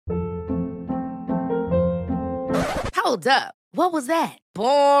Hold up. What was that?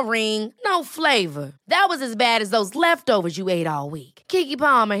 Boring. No flavor. That was as bad as those leftovers you ate all week. Keke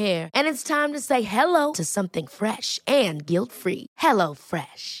Palmer here, and it's time to say hello to something fresh and guilt-free. Hello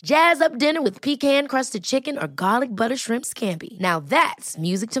Fresh. Jazz up dinner with pecan-crusted chicken or garlic butter shrimp scampi. Now that's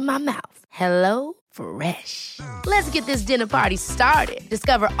music to my mouth. Hello Fresh. Let's get this dinner party started.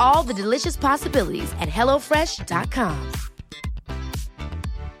 Discover all the delicious possibilities at hellofresh.com.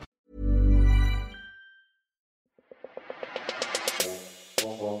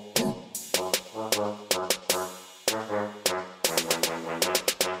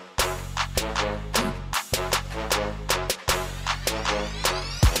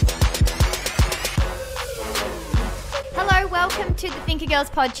 Welcome to the Thinker Girls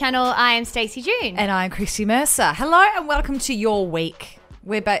Pod channel. I am Stacey June. And I'm Christy Mercer. Hello and welcome to your week.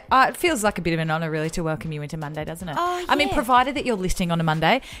 It feels like a bit of an honour really to welcome you into Monday, doesn't it? Oh, yeah. I mean, provided that you're listening on a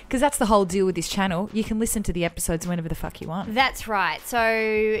Monday, because that's the whole deal with this channel. You can listen to the episodes whenever the fuck you want. That's right. So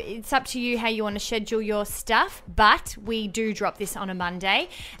it's up to you how you want to schedule your stuff, but we do drop this on a Monday.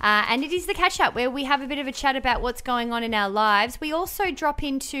 And it is the catch-up where we have a bit of a chat about what's going on in our lives. We also drop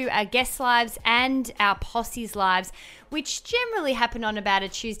into our guest lives and our posse's lives, which generally happen on about a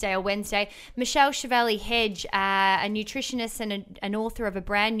Tuesday or Wednesday. Michelle Chevalier-Hedge, a nutritionist and an author of a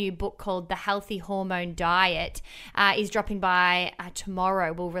brand new book called The Healthy Hormone Diet, is dropping by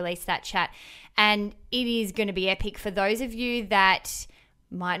tomorrow. We'll release that chat. And it is going to be epic for those of you that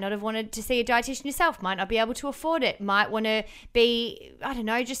might not have wanted to see a dietitian yourself, might not be able to afford it, might want to be, I don't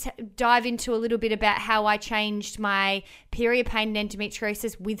know, just dive into a little bit about how I changed my period pain and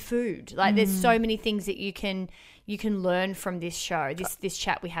endometriosis with food. Like there's so many things that you can learn from this show, this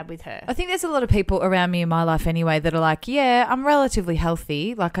chat we had with her. I think there's a lot of people around me in my life anyway that are like, yeah, I'm relatively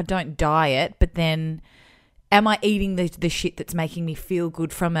healthy, like I don't diet, but then am I eating the shit that's making me feel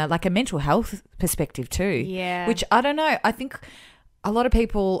good from a mental health perspective too? Yeah. Which I don't know. I think a lot of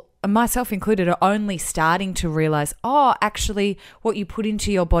people, myself included, are only starting to realise, actually what you put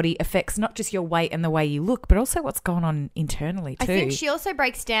into your body affects not just your weight and the way you look, but also what's going on internally too. I think she also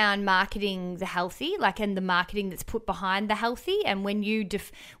breaks down marketing the healthy, and the marketing that's put behind the healthy. And when you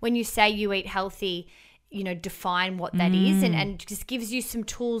say you eat healthy, define what that is and just gives you some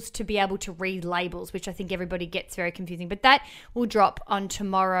tools to be able to read labels, which I think everybody gets very confusing. But that will drop on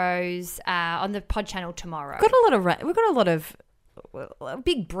tomorrow's, on the pod channel tomorrow. We've got a lot of a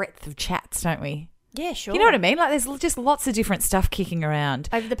big breadth of chats, don't we? Yeah, sure. You know what I mean? Like there's just lots of different stuff kicking around.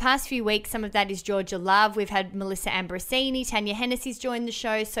 Over the past few weeks, some of that is Georgia Love. We've had Melissa Ambrosini, Tanya Hennessy's joined the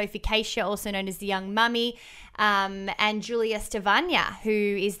show, Sophie Keisha, also known as the Young Mummy, and Julia Stavania, who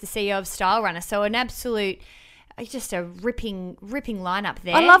is the CEO of Style Runner. So an absolute, just a ripping lineup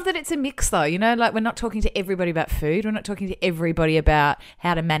there. I love that it's a mix though, we're not talking to everybody about food. We're not talking to everybody about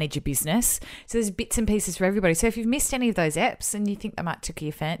how to manage a business. So there's bits and pieces for everybody. So if you've missed any of those apps and you think they might tickle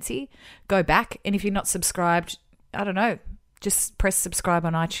your fancy, go back. And if you're not subscribed, I don't know, just press subscribe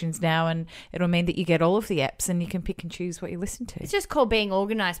on iTunes now and it'll mean that you get all of the apps and you can pick and choose what you listen to. It's just called being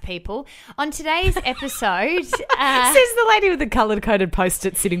organised, people. On today's episode... Says the lady with the coloured-coded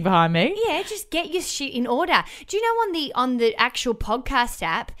Post-it sitting behind me. Yeah, just get your shit in order. Do you know on the actual podcast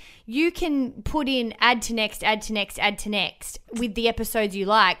app, you can put in add to next, add to next, add to next with the episodes you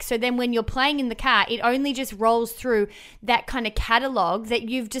like. So then when you're playing in the car, it only just rolls through that kind of catalogue that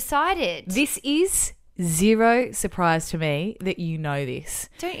you've decided. This is... zero surprise to me that you know this.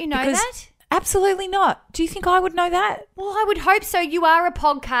 Don't you know that? Absolutely not. Do you think I would know that? Well, I would hope so. You are a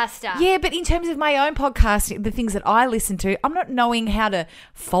podcaster. Yeah, but in terms of my own podcast, the things that I listen to, I'm not knowing how to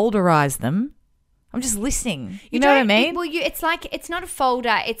folderize them. I'm just listening. You know what I mean? It's not a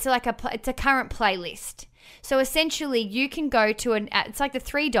folder. It's it's a current playlist. So essentially, you can go to it's like the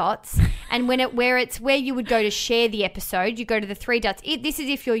three dots, and where you would go to share the episode, you go to the three dots. This is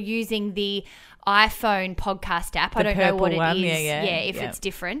if you're using the iPhone podcast app. I don't know what it is. If it's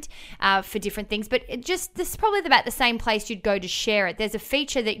different for different things. But this is probably about the same place you'd go to share it. There's a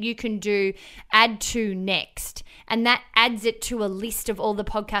feature that you can do add to next, and that adds it to a list of all the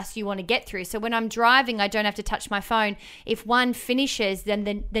podcasts you want to get through. So when I'm driving, I don't have to touch my phone. If one finishes,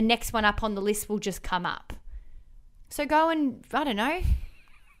 then the next one up on the list will just come up. So go and, I don't know,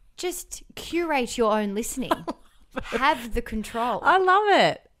 just curate your own listening. Have the control. I love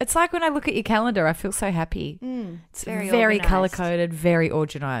it. It's like when I look at your calendar, I feel so happy. It's very color-coded, very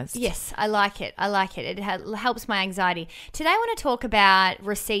organised. Yes, I like it. It helps my anxiety. Today I want to talk about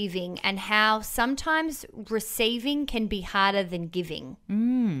receiving and how sometimes receiving can be harder than giving.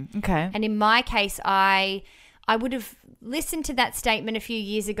 Okay. And in my case, I would have listened to that statement a few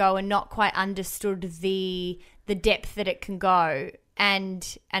years ago and not quite understood the depth that it can go.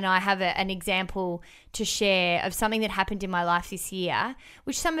 and I have an example to share of something that happened in my life this year,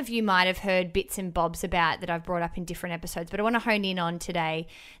 which some of you might have heard bits and bobs about that I've brought up in different episodes. But I want to hone in on today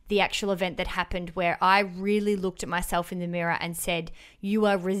the actual event that happened where I really looked at myself in the mirror and said, you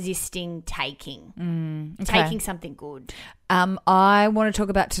are resisting taking something good. I want to talk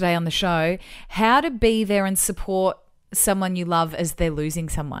about today on the show how to be there and support someone you love as they're losing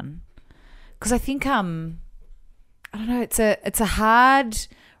someone. Because I think I don't know, it's a hard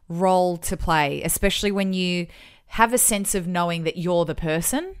role to play, especially when you have a sense of knowing that you're the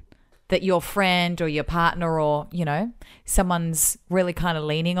person, that your friend or your partner or, you know, someone's really kind of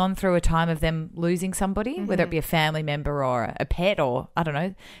leaning on through a time of them losing somebody, whether it be a family member or a pet or, I don't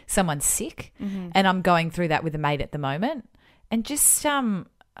know, someone's sick. And I'm going through that with a mate at the moment. And just, I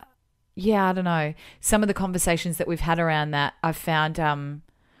don't know, some of the conversations that we've had around that I've found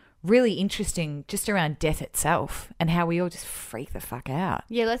really interesting, just around death itself and how we all just freak the fuck out.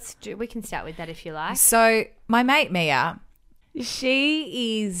 Yeah, we can start with that if you like. So my mate Mia,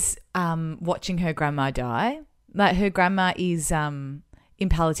 she is watching her grandma die. Like, her grandma is in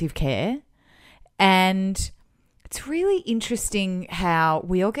palliative care, and it's really interesting how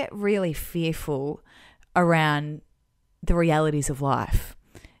we all get really fearful around the realities of life.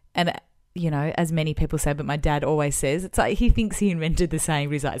 And you know, as many people say, but my dad always says, it's like he thinks he invented the saying,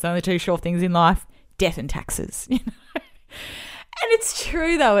 but he's like, it's only two sure things in life, death and taxes. You know? And it's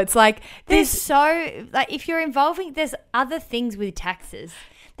true though. It's like there's if you're involving, there's other things with taxes.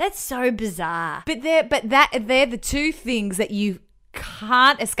 That's so bizarre. But they're the two things that you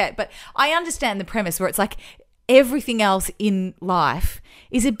can't escape. But I understand the premise where it's like everything else in life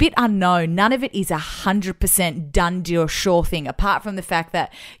is a bit unknown. None of it is 100% done deal sure thing, apart from the fact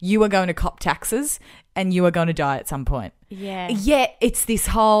that you are going to cop taxes and you are going to die at some point. Yeah. Yet it's this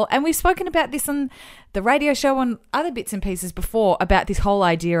whole, and we've spoken about this on the radio show on other bits and pieces before, about this whole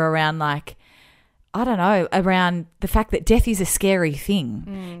idea around, like, I don't know, around the fact that death is a scary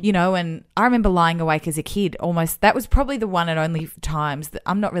thing, you know. And I remember lying awake as a kid almost. That was probably the one and only times that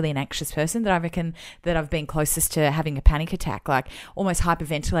I'm not really an anxious person, that I reckon that I've been closest to having a panic attack, like almost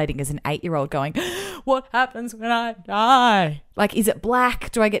hyperventilating as an 8-year-old going, what happens when I die? Like, is it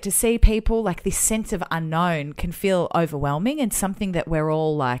black? Do I get to see people? Like, this sense of unknown can feel overwhelming, and something that we're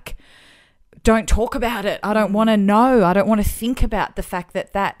all like, don't talk about it. I don't want to know. I don't want to think about the fact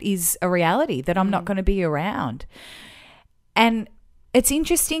that that is a reality, that I'm not going to be around. And it's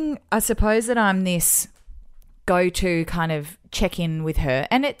interesting, I suppose, that I'm this go-to kind of check-in with her.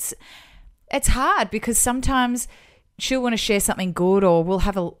 And it's hard because sometimes she'll want to share something good, or we'll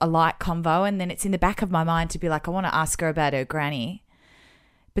have a light convo, and then it's in the back of my mind to be like, I want to ask her about her granny.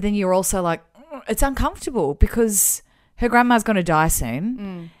 But then you're also like, it's uncomfortable because her grandma's going to die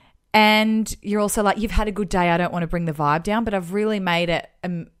soon. And you're also like, you've had a good day. I don't want to bring the vibe down, but I've really made it,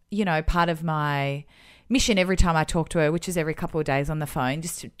 you know, part of my mission every time I talk to her, which is every couple of days on the phone,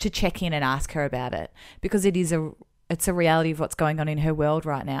 just to check in and ask her about it, because it's a reality of what's going on in her world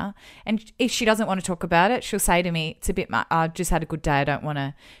right now. And if she doesn't want to talk about it, she'll say to me, it's a bit much. I've just had a good day. I don't want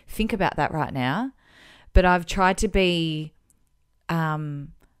to think about that right now. But I've tried to be, I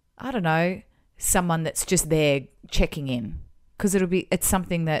don't know, someone that's just there checking in. Because it's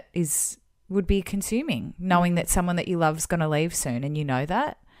something that would be consuming, knowing that someone that you love is going to leave soon, and you know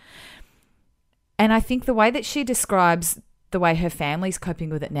that. And I think the way that she describes the way her family's coping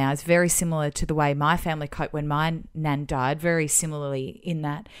with it now is very similar to the way my family coped when my nan died, very similarly in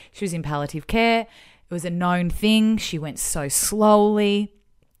that she was in palliative care. It was a known thing. She went so slowly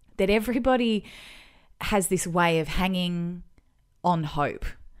that everybody has this way of hanging on hope.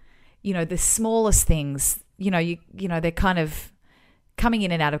 You know, the smallest things, you know, they're kind of coming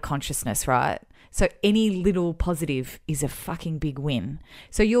in and out of consciousness, right? So any little positive is a fucking big win.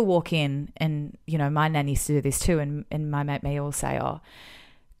 So you'll walk in and, you know, my nan used to do this too, and my mate may all say, oh,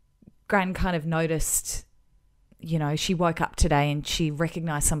 Gran kind of noticed, you know, she woke up today and she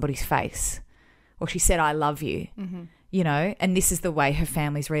recognised somebody's face, or she said, I love you, you know, and this is the way her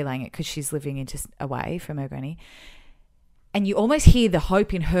family's relaying it because she's living away from her granny. And you almost hear the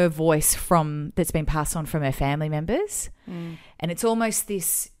hope in her voice that's been passed on from her family members. And it's almost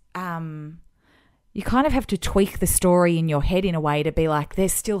this, you kind of have to tweak the story in your head in a way to be like,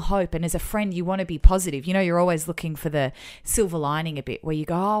 there's still hope. And as a friend, you want to be positive. You know, you're always looking for the silver lining a bit, where you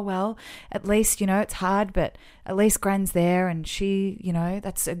go, oh, well, at least, you know, it's hard, but at least Gran's there, and she, you know,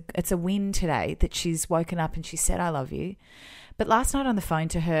 it's a win today that she's woken up and she said, I love you. But last night on the phone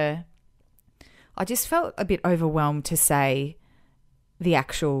to her, I just felt a bit overwhelmed to say the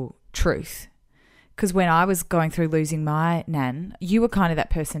actual truth. Because when I was going through losing my nan, you were kind of that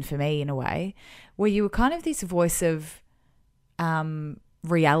person for me in a way, where you were kind of this voice of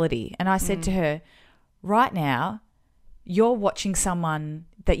reality. And I said to her, right now, you're watching someone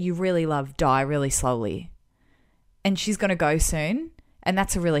that you really love die really slowly. And she's going to go soon. And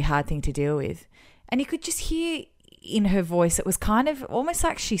that's a really hard thing to deal with. And you could just hear in her voice, it was kind of almost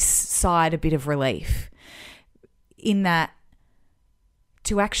like she sighed a bit of relief in that,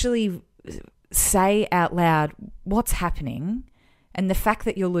 to actually say out loud what's happening and the fact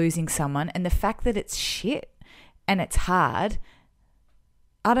that you're losing someone and the fact that it's shit and it's hard,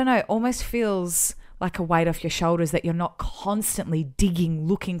 I don't know, almost feels like a weight off your shoulders that you're not constantly digging,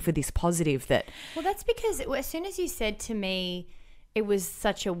 looking for this positive that... Well, that's because as soon as you said to me it was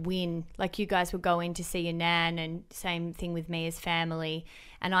such a win, like you guys would go in to see your nan, and same thing with me as family,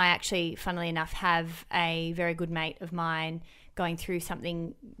 and I actually, funnily enough, have a very good mate of mine going through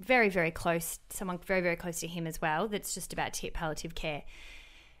something very, very close, someone very, very close to him as well, that's just about to hit palliative care.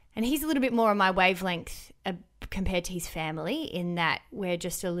 And he's a little bit more on my wavelength compared to his family, in that we're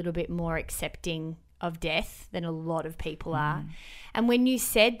just a little bit more accepting of death than a lot of people are. And when you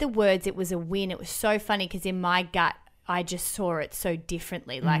said the words, it was a win, it was so funny because in my gut, I just saw it so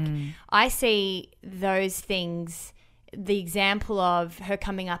differently. Like I see those things, the example of her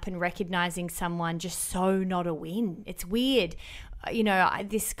coming up and recognizing someone, just so not a win. It's weird. You know,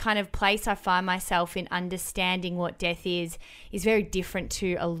 this kind of place I find myself in, understanding what death is very different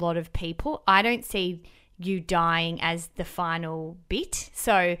to a lot of people. I don't see you dying as the final bit.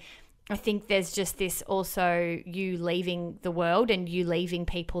 So I think there's just this also, you leaving the world and you leaving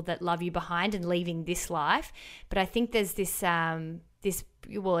people that love you behind and leaving this life. But I think there's this,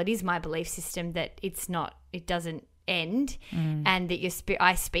 well, it is my belief system that it doesn't end, and that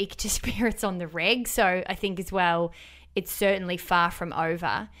I speak to spirits on the reg. So I think as well, it's certainly far from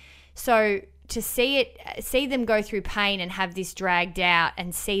over. So to see them go through pain and have this dragged out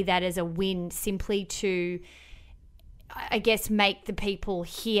and see that as a win, simply to, I guess, make the people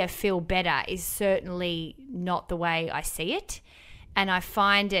here feel better, is certainly not the way I see it. And I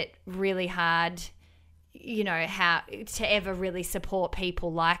find it really hard, you know, how to ever really support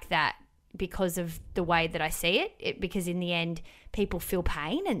people like that because of the way that I see it, because in the end, people feel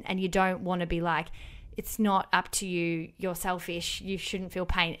pain, and you don't want to be like, it's not up to you, you're selfish, you shouldn't feel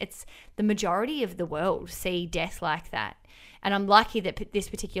pain. It's the majority of the world see death like that. And I'm lucky that this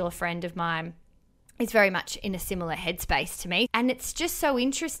particular friend of mine is very much in a similar headspace to me. And it's just so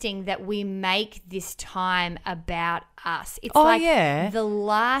interesting that we make this time about us. It's the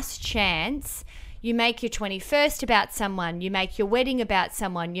last chance. You make your 21st about someone, you make your wedding about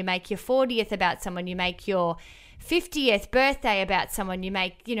someone, you make your 40th about someone, you make your 50th birthday about someone, you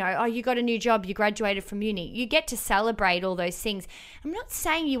make, you know, oh, you got a new job, you graduated from uni. You get to celebrate all those things. I'm not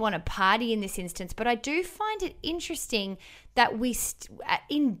saying you want to party in this instance, but I do find it interesting that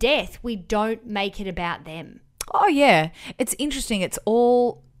in death, we don't make it about them. Oh, yeah. It's interesting. It's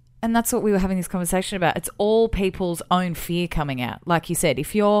all, and that's what we were having this conversation about. It's all people's own fear coming out. Like you said,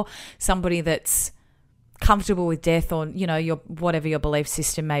 if you're somebody that's comfortable with death, or, you know, whatever your belief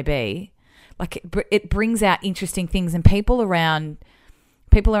system may be, like it brings out interesting things. And people around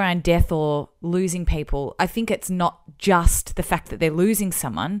death or losing people, I think it's not just the fact that they're losing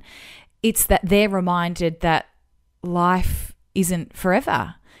someone, it's that they're reminded that life isn't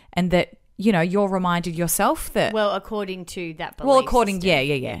forever, and that, you know, you're reminded yourself that... Well, according to that belief system.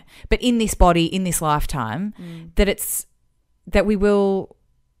 Yeah. But in this body, in this lifetime, that we will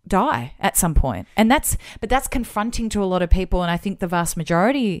die at some point. And that's confronting to a lot of people, and I think the vast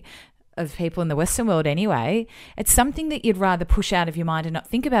majority of people in the Western world anyway, it's something that you'd rather push out of your mind and not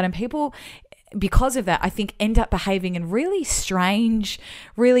think about. And people, because of that, I think end up behaving in really strange,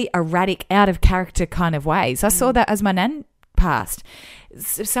 really erratic, out of character kind of ways. I saw that as my nan passed.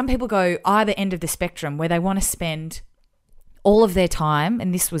 Some people go either end of the spectrum, where they want to spend all of their time,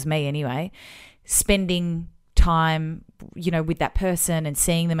 and this was me anyway, spending time, you know, with that person and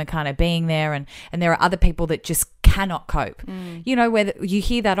seeing them and kind of being there, and there are other people that just cannot cope. You know, where you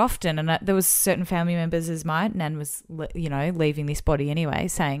hear that often, and there was certain family members, as my nan was, you know, leaving this body anyway,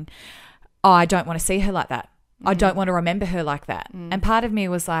 saying, oh, I don't want to see her like that. I don't want to remember her like that. And part of me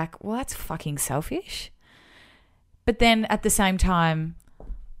was like, well, that's fucking selfish. But then at the same time,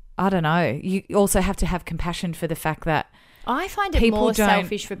 I don't know, you also have to have compassion for the fact that I find it more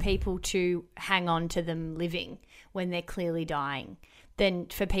selfish for people to hang on to them living when they're clearly dying than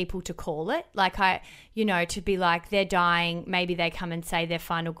for people to call it. Like, to be like, they're dying, maybe they come and say their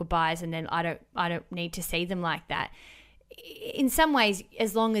final goodbyes, and then I don't need to see them like that. In some ways,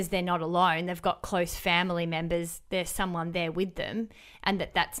 as long as they're not alone, they've got close family members, there's someone there with them, and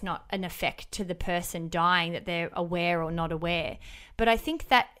that's not an effect to the person dying, that they're aware or not aware. But I think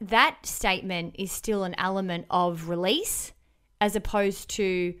that statement is still an element of release as opposed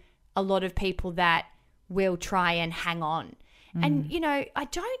to a lot of people that will try and hang on. And, I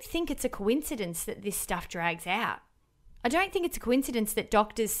don't think it's a coincidence that this stuff drags out. I don't think it's a coincidence that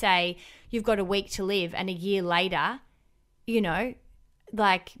doctors say you've got a week to live and a year later,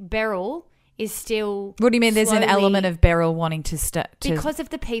 like Beryl is still. What do you mean? There's an element of Beryl wanting to because of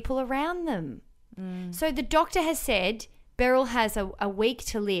the people around them. So the doctor has said Beryl has a week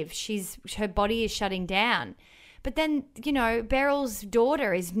to live. Her body is shutting down. But then, Beryl's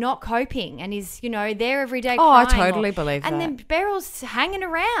daughter is not coping and is, there every day crying. I totally believe that. And then Beryl's hanging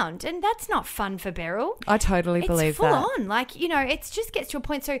around, and that's not fun for Beryl. I totally believe that. It's full on. Like, it just gets to a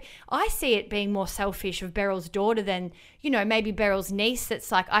point. So I see it being more selfish of Beryl's daughter than, maybe Beryl's niece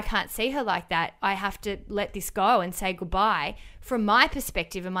that's like, I can't see her like that. I have to let this go and say goodbye. From my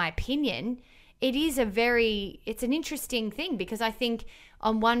perspective and my opinion, it's an interesting thing because I think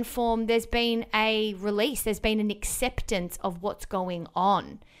on one form there's been a release, there's been an acceptance of what's going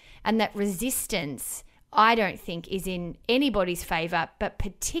on, and that resistance I don't think is in anybody's favour, but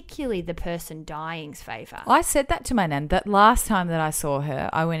particularly the person dying's favour. I said that to my nan. That last time that I saw her,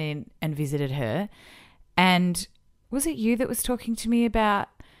 I went in and visited her, and was it you that was talking to me about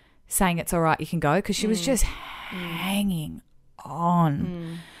saying it's all right, you can go? Because she was just hanging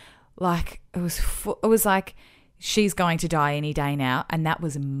on. Like it was like she's going to die any day now, and that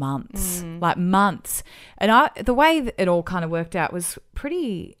was months, like months. And the way that it all kind of worked out was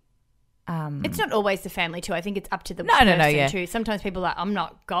pretty. It's not always the family too. I think it's up to the person too. Sometimes people are like, I'm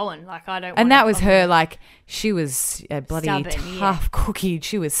not going. Like I don't. And that was her. Like she was a bloody stubborn, tough cookie.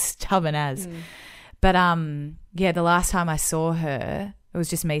 She was stubborn as. But the last time I saw her, it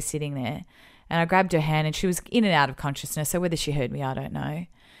was just me sitting there, and I grabbed her hand, and she was in and out of consciousness. So whether she heard me, I don't know.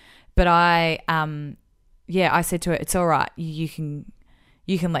 But I said to her, it's all right. You can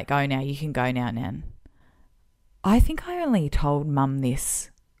let go now. You can go now, Nan. I think I only told Mum this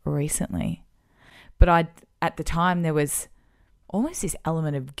recently. But at the time, there was almost this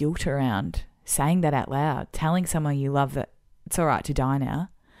element of guilt around saying that out loud, telling someone you love that it's all right to die now.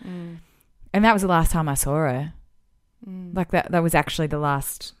 And that was the last time I saw her. Like that was actually the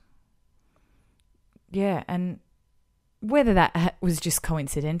last. Yeah, and whether that was just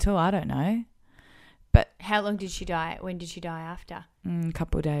coincidental, I don't know. But how long did she die? When did she die after? A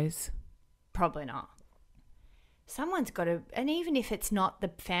couple of days. Probably not. Someone's got to, and even if it's not the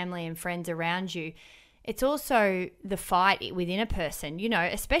family and friends around you, it's also the fight within a person,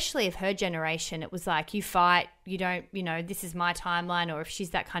 especially if her generation, it was like you fight, you don't, this is my timeline, or if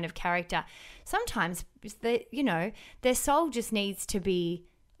she's that kind of character. Sometimes, their soul just needs to be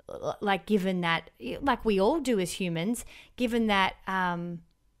like given that, like we all do as humans, given that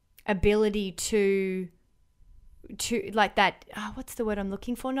ability to like that, what's the word I'm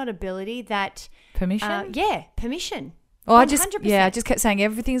looking for? Not ability, that permission. Permission. Oh, 100%. I just kept saying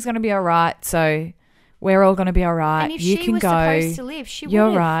everything's going to be all right. So we're all going to be all right. And if you she can was go. supposed to live, she would You're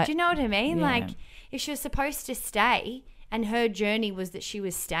have. right. Do you know what I mean? Yeah. Like if she was supposed to stay and her journey was that she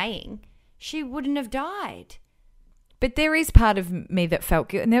was staying, she wouldn't have died. But there is part of me that felt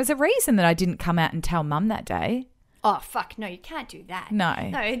guilt. And there was a reason that I didn't come out and tell Mum that day. Oh, fuck. No, you can't do that. No.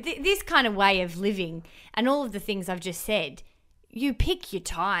 This kind of way of living and all of the things I've just said, you pick your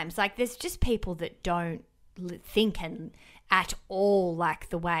times. Like there's just people that don't think and at all like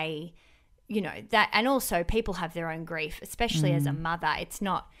the way, that. And also people have their own grief, especially as a mother. It's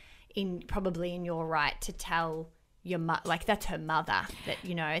not probably in your right to tell your like that's her mother, that,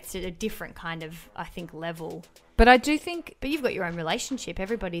 it's a different kind of, I think, level. But I do think... But you've got your own relationship.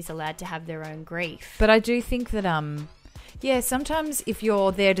 Everybody's allowed to have their own grief. But I do think that, sometimes if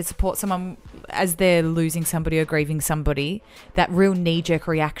you're there to support someone as they're losing somebody or grieving somebody, that real knee-jerk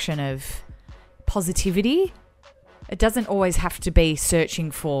reaction of positivity, it doesn't always have to be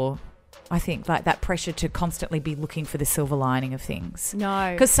searching for, I think, like that pressure to constantly be looking for the silver lining of things.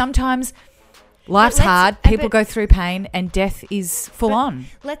 No. Because sometimes... Life's hard, people go through pain, and death is full on.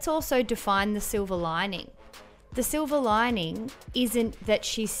 Let's also define the silver lining. The silver lining isn't that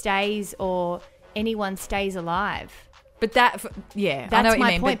she stays or anyone stays alive. But that, that's I know what you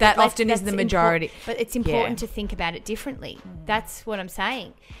my mean, point, but that often is the majority. But it's important to think about it differently. That's what I'm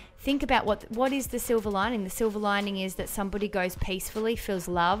saying. Think about what is the silver lining. The silver lining is that somebody goes peacefully, feels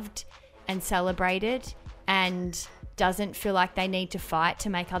loved and celebrated, and doesn't feel like they need to fight to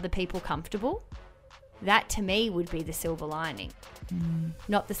make other people comfortable. That to me would be the silver lining.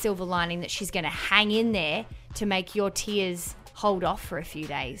 Not the silver lining that she's going to hang in there to make your tears hold off for a few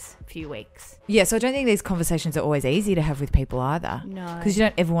days, a few weeks. Yeah, so I don't think these conversations are always easy to have with people either. No. Because you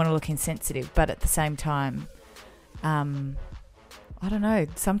don't ever want to look insensitive, but at the same time, I don't know,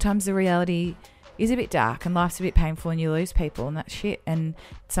 sometimes the reality is a bit dark and life's a bit painful and you lose people and that's shit. And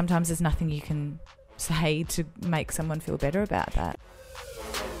sometimes there's nothing you can say to make someone feel better about that.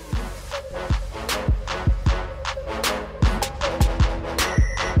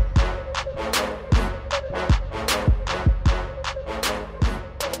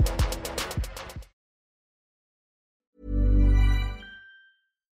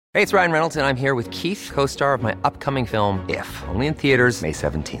 Hey, it's Ryan Reynolds, and I'm here with Keith, co-star of my upcoming film, If, only in theaters May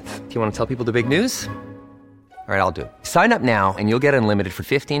 17th. Do you want to tell people the big news? All right, I'll do it. Sign up now and you'll get unlimited for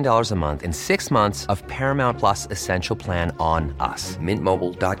 $15 a month and 6 months of Paramount Plus Essential Plan on us.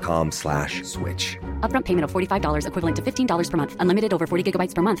 MintMobile.com/switch. Upfront payment of $45 equivalent to $15 per month. Unlimited over 40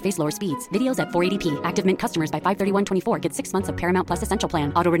 gigabytes per month. Face lower speeds. Videos at 480p. Active Mint customers by 531.24 get 6 months of Paramount Plus Essential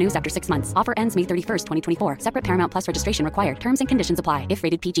Plan. Auto renews after 6 months. Offer ends May 31st, 2024. Separate Paramount Plus registration required. Terms and conditions apply if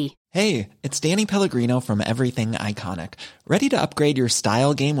rated PG. Hey, it's Danny Pellegrino from Everything Iconic. Ready to upgrade your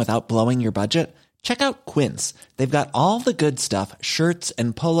style game without blowing your budget? Check out Quince. They've got all the good stuff, shirts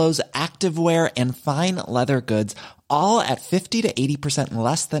and polos, activewear, and fine leather goods, all at 50 to 80%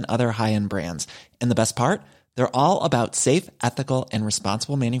 less than other high-end brands. And the best part? They're all about safe, ethical, and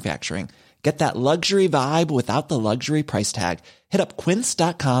responsible manufacturing. Get that luxury vibe without the luxury price tag. Hit up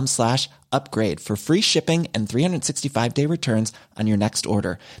quince.com/upgrade for free shipping and 365-day returns on your next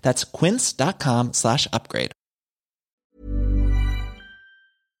order. That's quince.com/upgrade.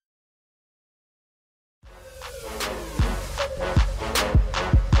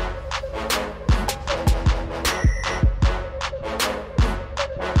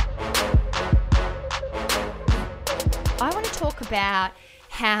 I want to talk about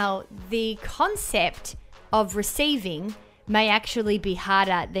how the concept of receiving may actually be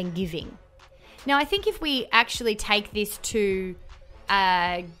harder than giving. Now, I think if we actually take this to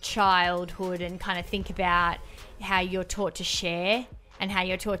childhood and kind of think about how you're taught to share and how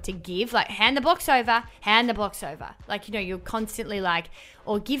you're taught to give, like hand the box over. Like, you know, you're constantly like,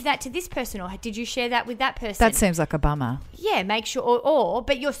 or give that to this person, or did you share that with that person? That seems like a bummer. Yeah, make sure,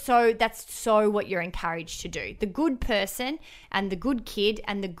 but that's so what you're encouraged to do. The good person and the good kid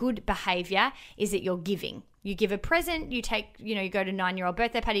and the good behavior is that you're giving. You give a present, you take, you know, you go to a 9-year-old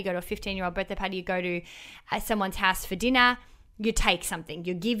birthday party, you go to a 15-year-old birthday party, you go to someone's house for dinner, you take something,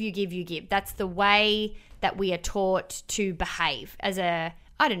 you give. That's the way that we are taught to behave as a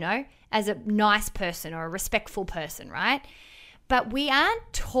nice person or a respectful person, right? But we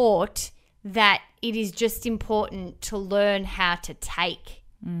aren't taught that it is just important to learn how to take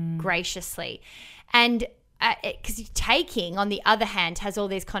graciously. And because taking, on the other hand, has all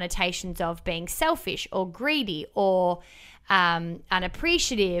these connotations of being selfish or greedy or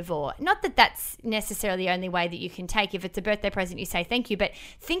unappreciative, or not that that's necessarily the only way that you can take. If it's a birthday present, you say thank you. But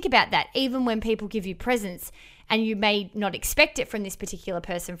think about that. Even when people give you presents and you may not expect it from this particular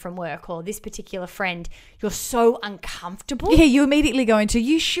person from work or this particular friend, you're so uncomfortable. Yeah, you immediately go into,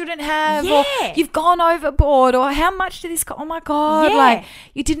 you shouldn't have, Yeah. or you've gone overboard, or how much did this go? Oh my God, Yeah. like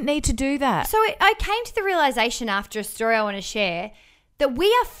you didn't need to do that. So I came to the realization after a story I want to share that we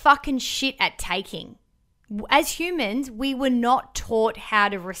are fucking shit at taking. As humans, we were not taught how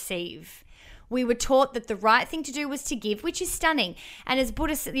to receive. We were taught that the right thing to do was to give, which is stunning. And as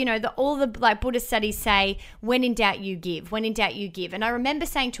Buddhists, you know, all the Buddhist studies say, when in doubt, you give. When in doubt, you give. And I remember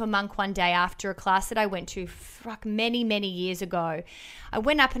saying to a monk one day after a class that I went to many, many years ago, I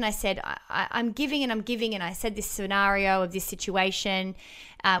went up and I said, I'm giving and I'm giving. And I said this scenario of this situation.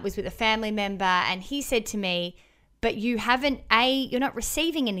 It was with a family member. And he said to me, but you're not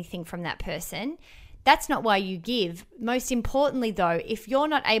receiving anything from that person. That's not why you give. Most importantly, though, if you're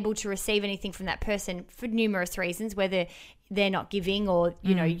not able to receive anything from that person for numerous reasons, whether they're not giving or,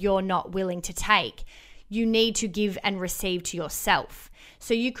 you know, you're not willing to take, you need to give and receive to yourself.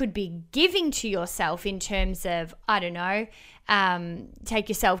 So you could be giving to yourself in terms of, I don't know, take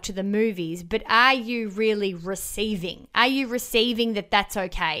yourself to the movies, but are you really receiving? Are you receiving that that's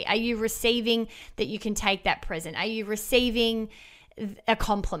okay? Are you receiving that you can take that present? Are you receiving a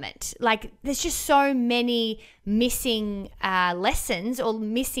compliment? Like, there's just so many missing lessons or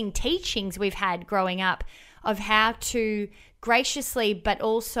missing teachings we've had growing up of how to graciously but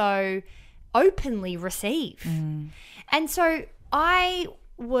also openly receive. And so I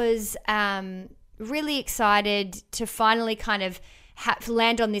was really excited to finally kind of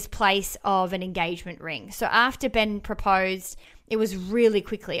land on this place of an engagement ring. So after Ben proposed, it was really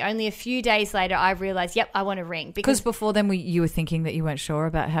quickly. Only a few days later, I realized, yep, I want a ring. Because before then, you were thinking that you weren't sure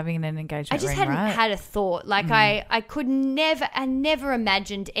about having an engagement ring, I just hadn't right? had a thought. Like I never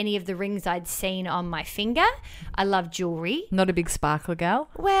imagined any of the rings I'd seen on my finger. I love jewelry. Not a big sparkler gal?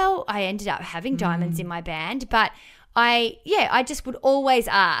 Well, I ended up having diamonds in my band, but I just would always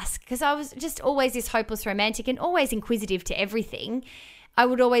ask, because I was just always this hopeless romantic and always inquisitive to everything. I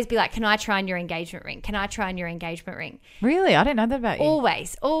would always be like, can I try on your engagement ring? Can I try on your engagement ring? Really? I didn't know that about you.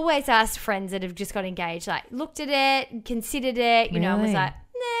 Always asked friends that have just got engaged, like looked at it, considered it, you know, and was Really? like,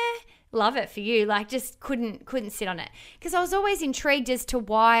 nah, love it for you. Like just couldn't sit on it. Because I was always intrigued as to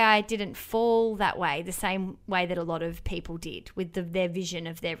why I didn't fall that way, the same way that a lot of people did with their vision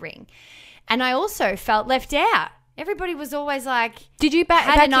of their ring. And I also felt left out. Everybody was always like, Did you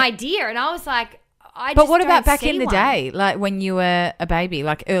had an idea, and I was like, But what about back see in the one. day, like when you were a baby,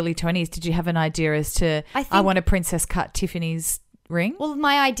 like early 20s, did you have an idea as to, I want a princess cut Tiffany's ring? Well,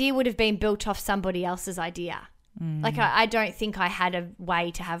 my idea would have been built off somebody else's idea. Like I don't think I had a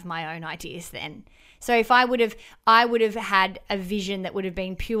way to have my own ideas then. So if I would have had a vision that would have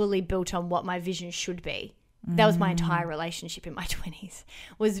been purely built on what my vision should be. That was my entire relationship in my 20s,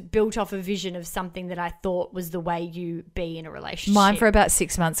 was built off a vision of something that I thought was the way you be in a relationship. Mine for about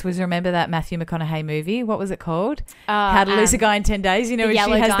 6 months was, remember that Matthew McConaughey movie? What was it called? How to Lose a Guy in 10 Days. You know, when she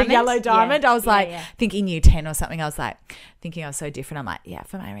Yellow has the Diamond? yellow diamond. Yeah. I was like, Yeah. thinking year 10 or something. I was like, thinking I was so different. I'm like, yeah,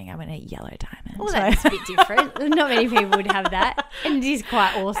 for my ring, I want a yellow diamond. Well, that's a bit different. Not many people would have that. And it is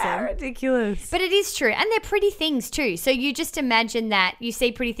quite awesome. Ridiculous. But it is true. And they're pretty things too. So you just imagine that you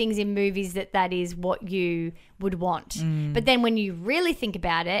see pretty things in movies that is what you would want. But then when you really think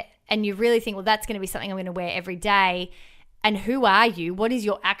about it and you really think, well, that's going to be something I'm going to wear every day. And who are you? What is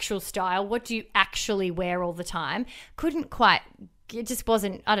your actual style? What do you actually wear all the time? It just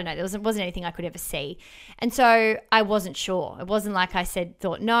wasn't, I don't know, there wasn't anything I could ever see. And so I wasn't sure. It wasn't like I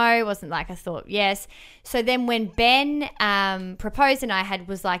thought no. It wasn't like I thought yes. So then when Ben proposed and I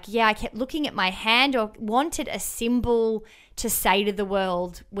was like, yeah, I kept looking at my hand or wanted a symbol to say to the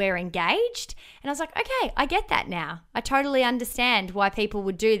world we're engaged. And I was like, okay, I get that now. I totally understand why people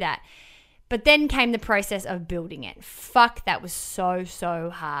would do that. But then came the process of building it. Fuck, that was so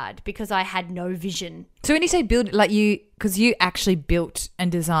hard because I had no vision. So when you say build, like because you actually built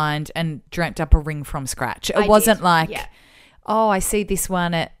and designed and dreamt up a ring from scratch. It wasn't did, like, yeah. oh, I see this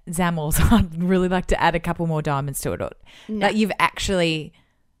one at Zamel's. I'd really like to add a couple more diamonds to it. No. Like you've actually,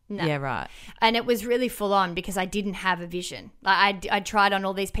 No. yeah, right. And it was really full on because I didn't have a vision. Like I tried on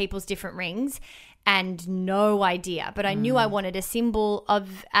all these people's different rings and no idea. But I knew I wanted a symbol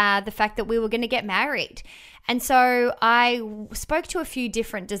of the fact that we were going to get married. And so I spoke to a few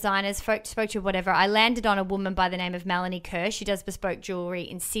different designers, spoke to whatever. I landed on a woman by the name of Melanie Kerr. She does bespoke jewelry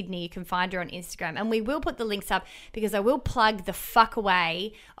in Sydney. You can find her on Instagram. And we will put the links up because I will plug the fuck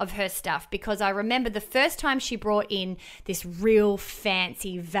away of her stuff because I remember the first time she brought in this real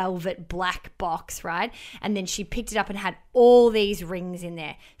fancy velvet black box, right? And then she picked it up and had all these rings in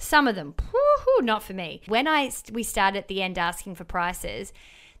there. Some of them, whoo-hoo, not for me. When we started at the end asking for prices,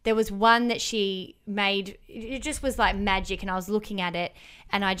 there was one that she made, it just was like magic, and I was looking at it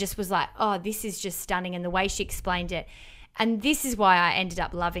and I just was like, oh, this is just stunning, and the way she explained it. And this is why I ended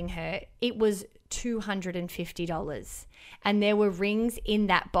up loving her. It was $250. And there were rings in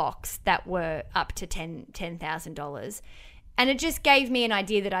that box that were up to $10,000. And it just gave me an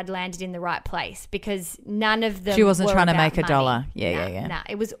idea that I'd landed in the right place because none of them She wasn't were trying to about make a money. dollar. Yeah. Nah,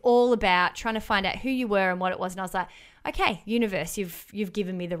 it was all about trying to find out who you were and what it was. And I was like, okay, universe, you've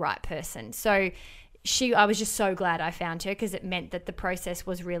given me the right person. So I was just so glad I found her because it meant that the process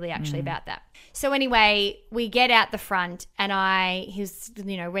was really actually about that. So anyway, we get out the front and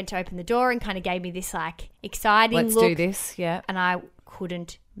went to open the door and kind of gave me this like exciting Let's look. do this, yeah. And I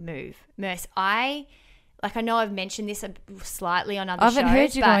couldn't move. Merce, I know I've mentioned this slightly on other shows. I haven't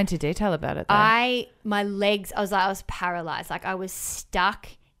heard you but go into detail about it though. my legs, I was paralyzed. Like I was stuck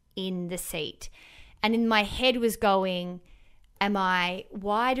in the seat. And in my head was going,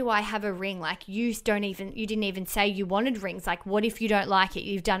 why do I have a ring? Like you didn't even say you wanted rings. Like what if you don't like it?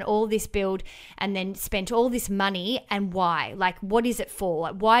 You've done all this build and then spent all this money, and why? Like what is it for?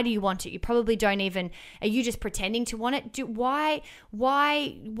 Like why do you want it? You probably don't even, are you just pretending to want it? Why,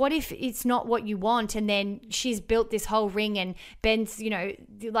 what if it's not what you want? And then she's built this whole ring and Ben's,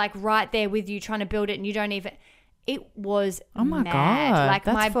 like right there with you trying to build it and you don't even, it was Oh my mad. God, Like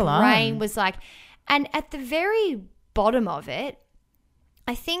that's my full brain on. was like, and at the very bottom of it,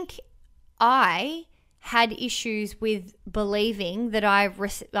 I think I had issues with believing that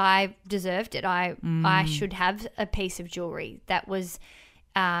I deserved it. I should have a piece of jewelry that was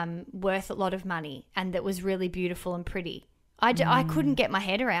worth a lot of money and that was really beautiful and pretty. I couldn't get my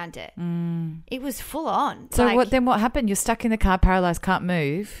head around it. It was full on. So what happened? You're stuck in the car, paralyzed, can't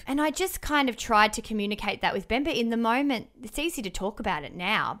move. And I just kind of tried to communicate that with Ben, but in the moment, it's easy to talk about it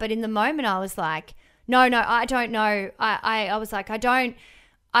now, but in the moment I was like, no, I don't know. I was like, I don't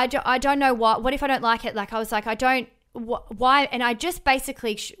know what if I don't like it? Like I was like, I don't why? And I just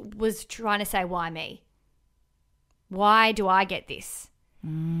basically was trying to say, why me? Why do I get this?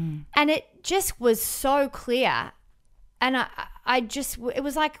 And it just was so clear. And it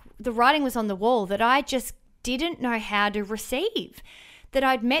was like the writing was on the wall that I just didn't know how to receive. That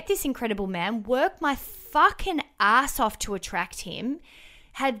I'd met this incredible man, worked my fucking ass off to attract him,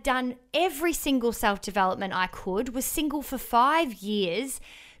 had done every single self-development I could, was single for 5 years,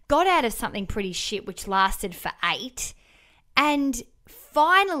 got out of something pretty shit which lasted for 8, and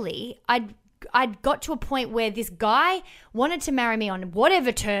finally I'd got to a point where this guy wanted to marry me on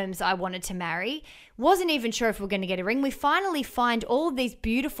whatever terms I wanted to marry, wasn't even sure if we were going to get a ring. We finally find all of these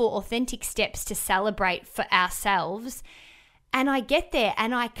beautiful, authentic steps to celebrate for ourselves, and I get there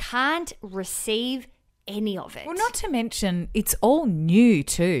and I can't receive any of it. Well, not to mention, it's all new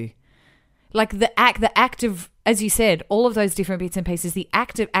too. Like the act of, as you said, all of those different bits and pieces, the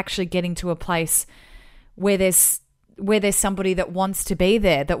act of actually getting to a place where there's somebody that wants to be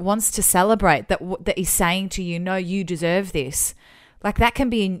there, that wants to celebrate, that is saying to you, no, you deserve this. Like that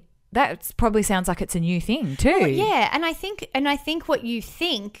probably sounds like it's a new thing too. Well, yeah, and I think what you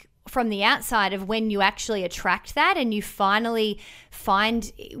think from the outside of when you actually attract that and you finally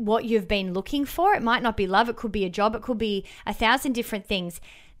find what you've been looking for, it might not be love, it could be a job, it could be 1,000 different things.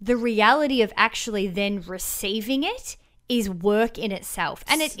 The reality of actually then receiving it is work in itself.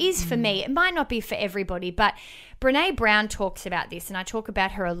 And it is for me. It might not be for everybody, but Brené Brown talks about this, and I talk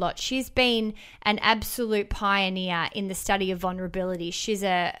about her a lot. She's been an absolute pioneer in the study of vulnerability. She's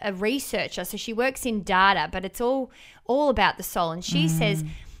a researcher, so she works in data, but it's all about the soul. And she says,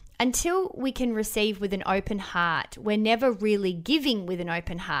 until we can receive with an open heart, we're never really giving with an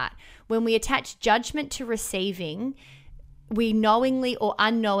open heart. When we attach judgment to receiving, we knowingly or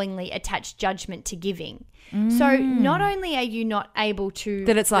unknowingly attach judgment to giving. So not only are you not able to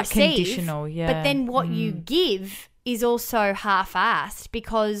that it's like receive, conditional, yeah. but then what you give is also half-assed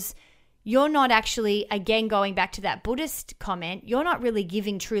because you're not actually, again, going back to that Buddhist comment, you're not really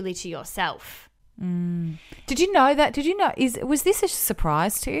giving truly to yourself. Did you know that? Was this a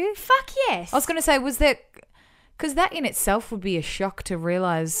surprise to you? Fuck yes. I was going to say, was there, because that in itself would be a shock to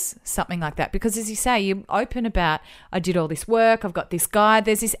realize something like that. Because as you say, you're open about, I did all this work, I've got this guy.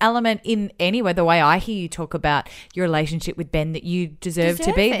 There's this element in anyway, the way I hear you talk about your relationship with Ben, that you deserve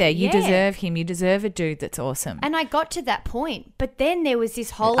to be there. You deserve him. You deserve a dude that's awesome. And I got to that point, but then there was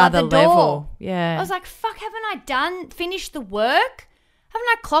this whole other door. Level. Yeah. I was like, fuck, haven't I finished the work? Haven't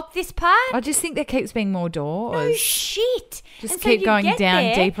I clocked this part? I just think there keeps being more doors. No shit. Just and keep so going down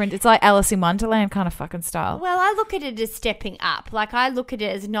there, deeper. It's like Alice in Wonderland kind of fucking style. Well, I look at it as stepping up. Like I look at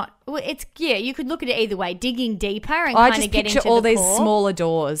it as not. Well, it's you could look at it either way, digging deeper and kind of getting to the core. I just picture all these smaller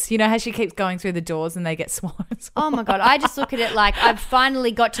doors. You know how she keeps going through the doors and they get smaller and smaller. Oh my God. I just look at it like I've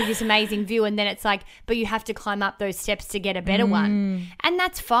finally got to this amazing view, and then it's like, but you have to climb up those steps to get a better one. And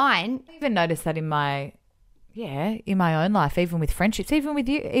that's fine. I even noticed that in my own life, even with friendships, even with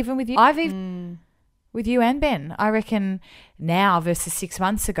you. I've even with you and Ben. I reckon now versus 6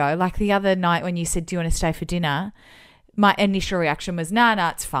 months ago, like the other night when you said, do you want to stay for dinner? My initial reaction was, nah,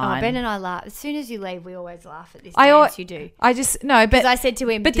 it's fine. Oh, Ben and I laugh. As soon as you leave, we always laugh at this dance you do. I just, no, but I said to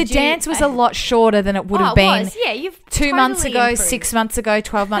him, but the dance was a lot shorter than it would have been. Yeah, you've 2 months ago, improved. 6 months ago,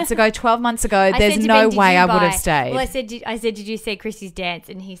 12 months ago, 12 months ago. There's no way I would have stayed. Well, I said, did you see Chrissy's dance?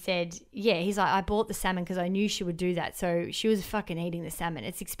 And he said, yeah. He's like, I bought the salmon because I knew she would do that. So she was fucking eating the salmon.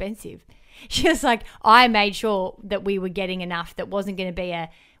 It's expensive. She was like, I made sure that we were getting enough that wasn't going to be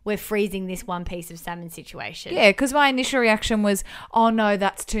we're freezing this one piece of salmon situation. Yeah, because my initial reaction was, oh no,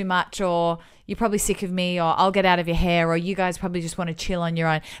 that's too much, or you're probably sick of me, or I'll get out of your hair, or you guys probably just want to chill on your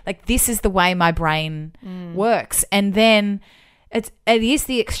own. Like, this is the way my brain works. And then it is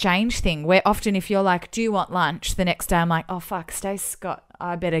the exchange thing where often if you're like, do you want lunch? The next day I'm like, oh fuck, Stacey's got,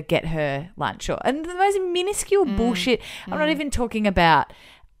 I better get her lunch. And the most minuscule bullshit. I'm not even talking about,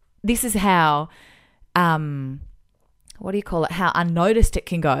 this is how what do you call it? How unnoticed it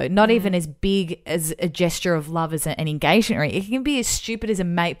can go. Not even as big as a gesture of love as an engagement ring. It can be as stupid as a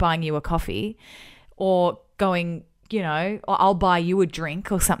mate buying you a coffee, or going, or I'll buy you a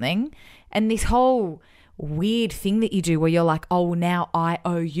drink or something. And this whole weird thing that you do where you're like, oh, now I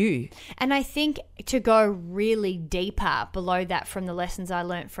owe you. And I think to go really deeper below that, from the lessons I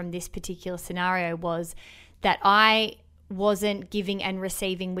learned from this particular scenario, was that I wasn't giving and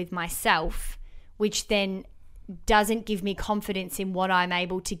receiving with myself, which then doesn't give me confidence in what I'm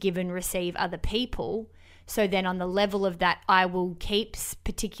able to give and receive other people. So then on the level of that, I will keep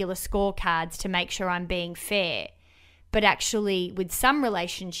particular scorecards to make sure I'm being fair. But actually with some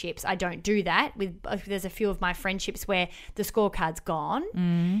relationships, I don't do that. There's a few of my friendships where the scorecard's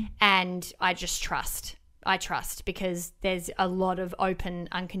gone and I just trust. I trust, because there's a lot of open,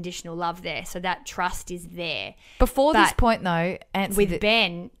 unconditional love there. So that trust is there. Before this But point, though, with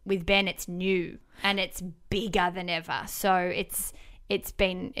Ben, it's new and it's bigger than ever. So it's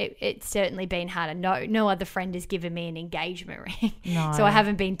certainly been harder. No other friend has given me an engagement ring. No. So I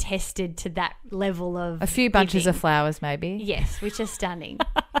haven't been tested to that level of a few bunches giving. of flowers, maybe. Yes, which are stunning.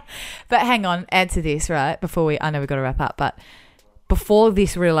 But hang on, answer this, right? I know we've got to wrap up, but before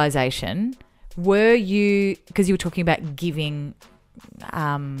this realization, were you, because you were talking about giving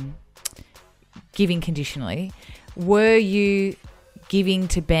conditionally, were you giving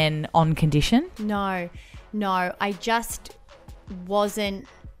to Ben on condition? No, I just wasn't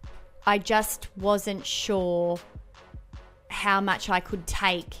sure how much I could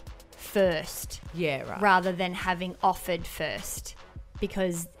take first. Yeah, right. Rather than having offered first,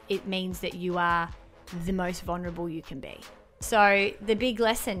 because it means that you are the most vulnerable you can be. So the big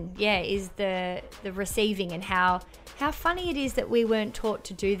lesson, is the receiving, and how funny it is that we weren't taught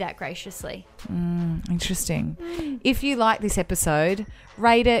to do that graciously. Interesting. If you like this episode,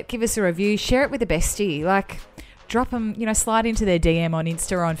 rate it, give us a review, share it with a bestie. Like, drop them, slide into their DM on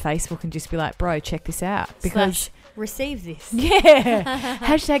Insta or on Facebook and just be like, bro, check this out. Because receive this. Yeah.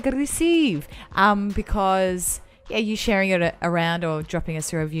 Hashtag receive. Because you sharing it around or dropping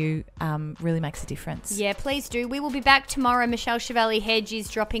us a review really makes a difference. Yeah, please do. We will be back tomorrow. Michelle Chevalier-Hedge is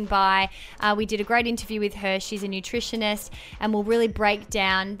dropping by. We did a great interview with her. She's a nutritionist, and we'll really break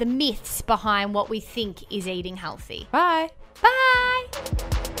down the myths behind what we think is eating healthy. Bye. Bye.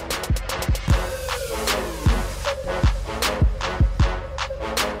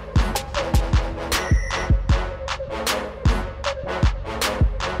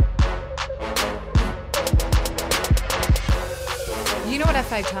 You know what our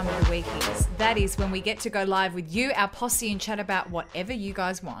fave time of the week is? That is when we get to go live with you, our posse, and chat about whatever you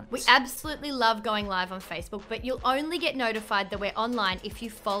guys want. We absolutely love going live on Facebook, but you'll only get notified that we're online if you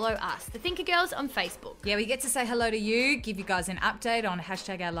follow us, the Thinker Girls, on Facebook. Yeah, we get to say hello to you, give you guys an update on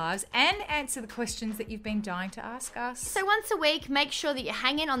 #our lives, and answer the questions that you've been dying to ask us. So once a week, make sure that you're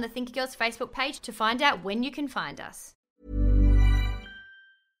hanging on the Thinker Girls Facebook page to find out when you can find us.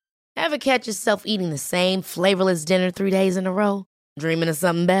 Ever catch yourself eating the same flavorless dinner 3 days in a row? Dreaming of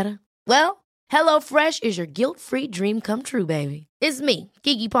something better? Well, HelloFresh is your guilt-free dream come true, baby. It's me,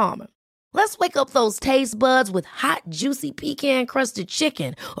 Keke Palmer. Let's wake up those taste buds with hot, juicy pecan-crusted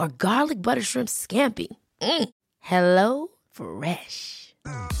chicken or garlic butter shrimp scampi. Hello Fresh.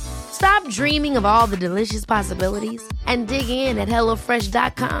 Stop dreaming of all the delicious possibilities and dig in at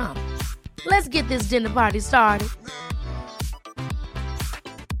HelloFresh.com. Let's get this dinner party started.